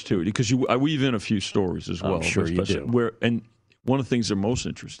stories too, because I weave in a few stories as well. I'm sure you do. And one of the things they're most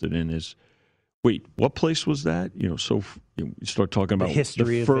interested in is, wait, what place was that? You start talking about the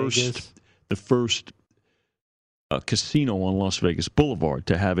history of Vegas. The first casino on Las Vegas Boulevard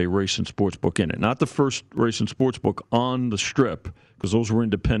to have a race and sports book in it. Not the first race and sports book on the Strip, because those were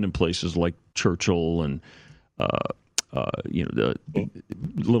independent places like Churchill and the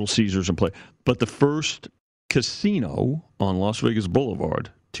Little Caesars and play. But the first casino on Las Vegas Boulevard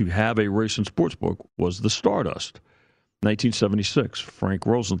to have a race and sports book was the Stardust, 1976. Frank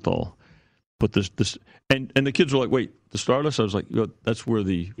Rosenthal put this and the kids were like, wait, the Stardust? I was like, that's where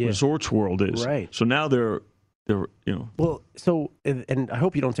the Resorts World is. Right. So now they're. Well, so, and I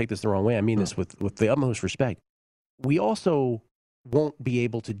hope you don't take this the wrong way. I mean this with the utmost respect. We also won't be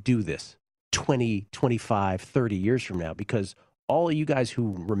able to do this 20, 25, 30 years from now, because all of you guys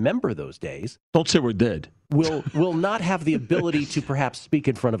who remember those days. Don't say we're dead. Will not have the ability to perhaps speak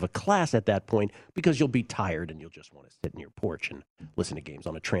in front of a class at that point, because you'll be tired and you'll just want to sit in your porch and listen to games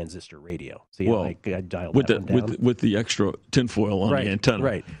on a transistor radio. See, I dialed with that one down. with the extra tinfoil on the antenna.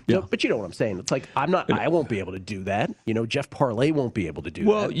 Right. Yeah. So, but you know what I'm saying. It's like I won't be able to do that. Jeff Parlay won't be able to do that.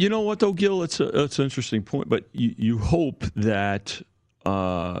 Well, you know what though, Gil? It's an interesting point, but you hope that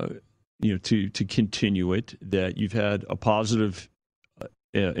to continue it, that you've had a positive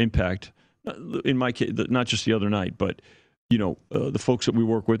impact. In my case, not just the other night, but the folks that we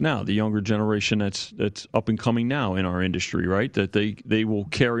work with now, the younger generation that's up and coming now in our industry, right? That they will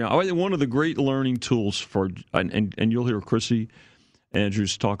carry on. One of the great learning tools for and you'll hear Chrissy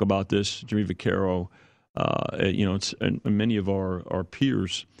Andrews talk about this, Jimmy Vaccaro, and many of our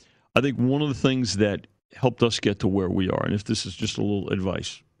peers. I think one of the things that helped us get to where we are, and if this is just a little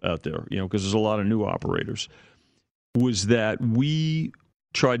advice out there, because there's a lot of new operators, was that we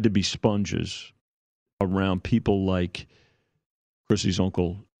tried to be sponges around people like Chrissy's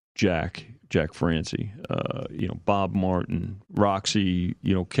uncle Jack Francie, Bob Martin, Roxy,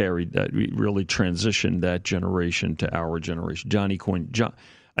 carried that. We really transitioned that generation to our generation. Johnny Coyne,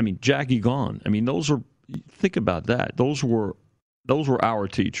 Jackie Gone. Think about that. Those were our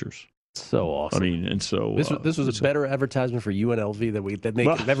teachers. So awesome. And so this was a better advertisement for UNLV than they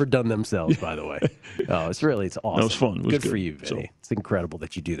could have ever done themselves. By the way, it's awesome. That was fun. It was good for you, Vinny. It's incredible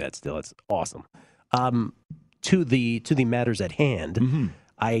that you do that still. It's awesome. To the matters at hand, mm-hmm.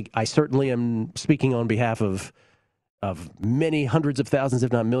 I certainly am speaking on behalf of many hundreds of thousands,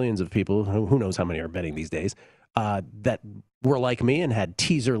 if not millions, of people. Who knows how many are betting these days? That were like me and had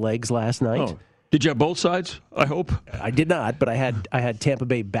teaser legs last night. Oh. Did you have both sides, I hope? I did not, but I had Tampa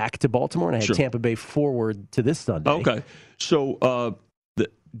Bay back to Baltimore, and I had Tampa Bay forward to this Sunday. Okay. So,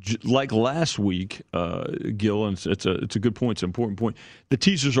 like last week, Gil, and it's a good point, it's an important point, the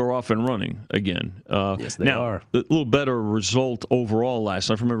teasers are off and running again. Yes, they are. A little better result overall last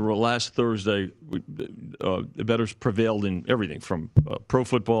night. I remember last Thursday, the bettors prevailed in everything from pro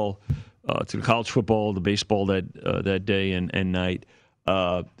football to college football, the baseball that day and night.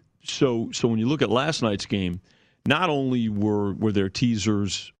 So when you look at last night's game, not only were there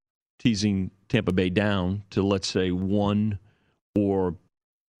teasers teasing Tampa Bay down to, let's say, 1 or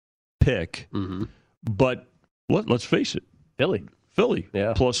pick, mm-hmm. but let's face it, Philly,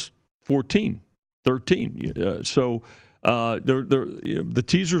 yeah. plus 14, 13. The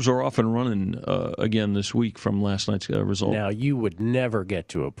teasers are off and running again this week from last night's result. Now, you would never get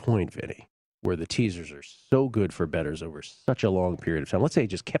to a point, Vinny, where the teasers are so good for bettors over such a long period of time. Let's say it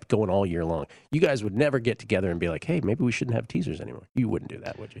just kept going all year long. You guys would never get together and be like, hey, maybe we shouldn't have teasers anymore. You wouldn't do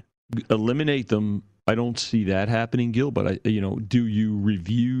that, would you? Eliminate them. I don't see that happening, Gil, but do you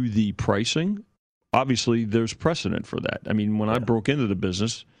review the pricing? Obviously, there's precedent for that. When I broke into the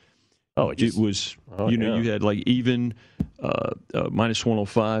business, it was, you had like even minus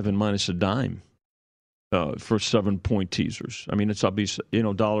 105 and minus a dime for 7-point teasers. It's obvious,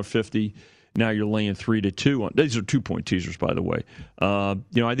 $1.50. Now you're laying 3 to 2 on. These are 2-point teasers, by the way. I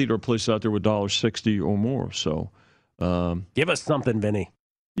think there are places out there with $1.60 or more. So, give us something, Vinny.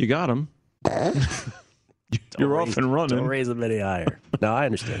 You got them. You're off and running. Don't raise them any higher. No, I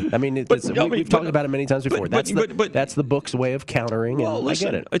understand. We've talked about it many times before. That's the book's way of countering. Well, and listen,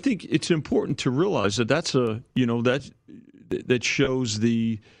 I get it. I think it's important to realize that that's that shows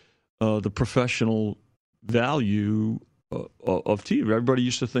the professional value of TV. Everybody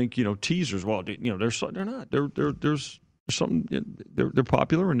used to think, teasers. Well, they're not. There's something. They're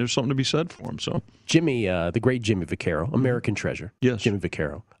popular, and there's something to be said for them. So Jimmy, the great Jimmy Vaccaro, American treasure. Yes, Jimmy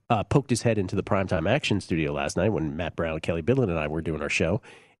Vaccaro poked his head into the Primetime Action studio last night when Matt Brown, Kelly Bidlin, and I were doing our show,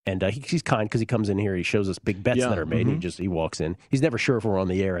 And he's kind because he comes in here, he shows us big bets that are made, and he walks in. He's never sure if we're on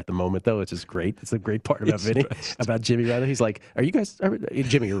the air at the moment, though. It's just great. It's a great part about Vinny, about Jimmy, rather. He's like, are you guys,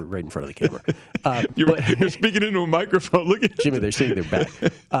 Jimmy, you're right in front of the camera. You're speaking into a microphone. Look at Jimmy, they're seeing their back.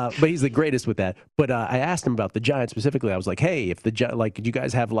 But he's the greatest with that. But I asked him about the Giants specifically. I was like, hey, if do you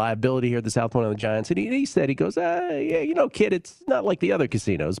guys have liability here at the South Point on the Giants? And he said, he goes, yeah, kid, it's not like the other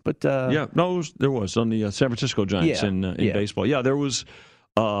casinos. But there was on the San Francisco Giants in baseball. Yeah, there was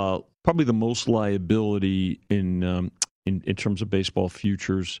probably the most liability in terms of baseball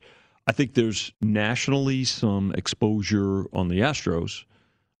futures. I think there's nationally some exposure on the Astros,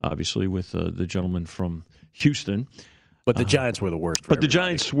 obviously with the gentleman from Houston. But the Giants were the worst. But the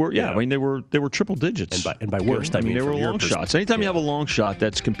Giants were, I mean, they were triple digits. And by worst, I mean they were long shots. Anytime you have a long shot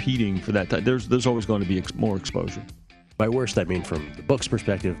that's competing for that, there's always going to be more exposure. By worst, I mean from the book's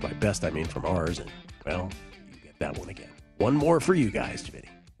perspective. By best, I mean from ours. And, well, you get that one again. One more for you guys, Jimmy.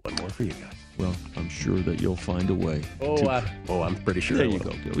 One more for you guys. Well, I'm sure that you'll find a way. I'm pretty sure. There you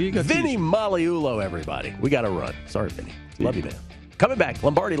go, Gil. You got Vinny Magliulo, everybody. We got to run. Sorry, Vinny. Love you, man. Coming back,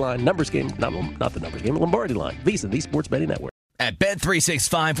 Lombardi Line, numbers game. Not the numbers game, Lombardi Line. VSiN, the Sports Betting Network. At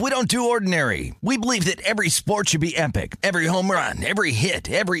Bet365, we don't do ordinary. We believe that every sport should be epic. Every home run, every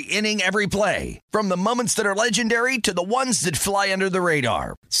hit, every inning, every play. From the moments that are legendary to the ones that fly under the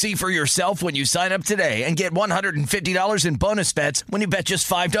radar. See for yourself when you sign up today and get $150 in bonus bets when you bet just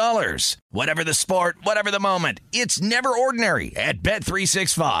 $5. Whatever the sport, whatever the moment, it's never ordinary at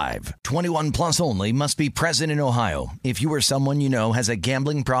Bet365. 21 plus only. Must be present in Ohio. If you or someone you know has a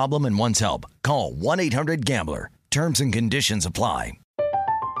gambling problem and wants help, call 1-800-GAMBLER. Terms and conditions apply.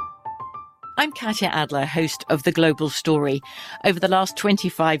 I'm Katya Adler, host of The Global Story. Over the last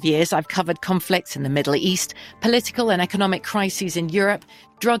 25 years, I've covered conflicts in the Middle East, political and economic crises in Europe,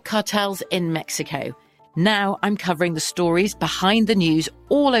 drug cartels in Mexico. Now I'm covering the stories behind the news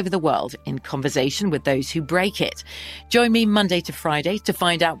all over the world in conversation with those who break it. Join me Monday to Friday to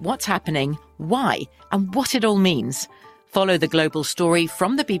find out what's happening, why, and what it all means. Follow The Global Story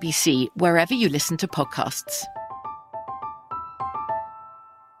from the BBC wherever you listen to podcasts.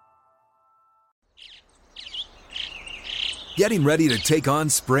 Getting ready to take on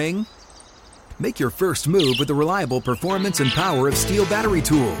spring? Make your first move with the reliable performance and power of Steel battery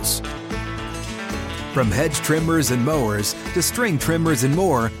tools. From hedge trimmers and mowers to string trimmers and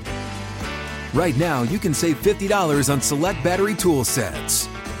more, right now you can save $50 on select battery tool sets.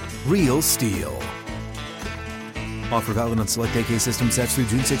 Real Steel. Offer valid on select AK system sets through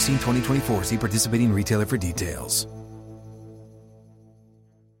June 16, 2024. See participating retailer for details.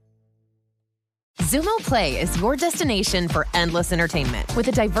 Xumo Play is your destination for endless entertainment. With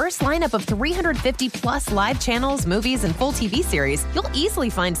a diverse lineup of 350 plus live channels, movies, and full TV series, you'll easily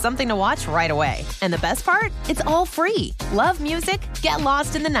find something to watch right away. And the best part? It's all free. Love music? Get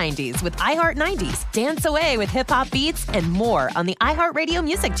lost in the 90s with iHeart 90s, dance away with hip-hop beats, and more on the iHeartRadio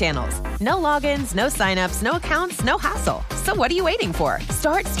music channels. No logins, no signups, no accounts, no hassle. So what are you waiting for?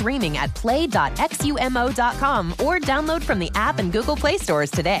 Start streaming at play.xumo.com or download from the app and Google Play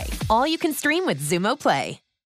stores today. All you can stream with Xumo Play.